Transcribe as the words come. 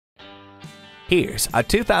Here's a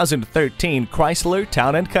 2013 Chrysler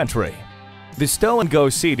Town & Country. The stow-and-go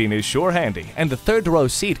seating is sure handy, and the third row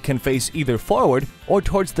seat can face either forward or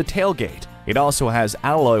towards the tailgate. It also has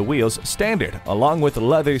alloy wheels standard, along with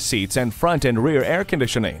leather seats and front and rear air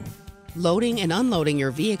conditioning. Loading and unloading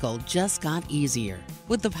your vehicle just got easier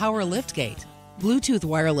with the power liftgate. Bluetooth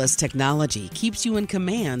wireless technology keeps you in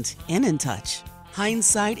command and in touch.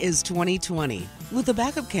 Hindsight is 20/20 with a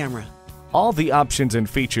backup camera. All the options and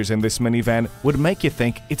features in this minivan would make you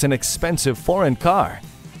think it's an expensive foreign car.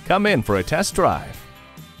 Come in for a test drive.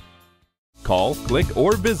 Call, click,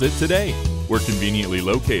 or visit today. We're conveniently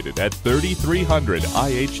located at 3300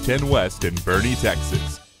 IH 10 West in Boerne,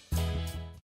 Texas.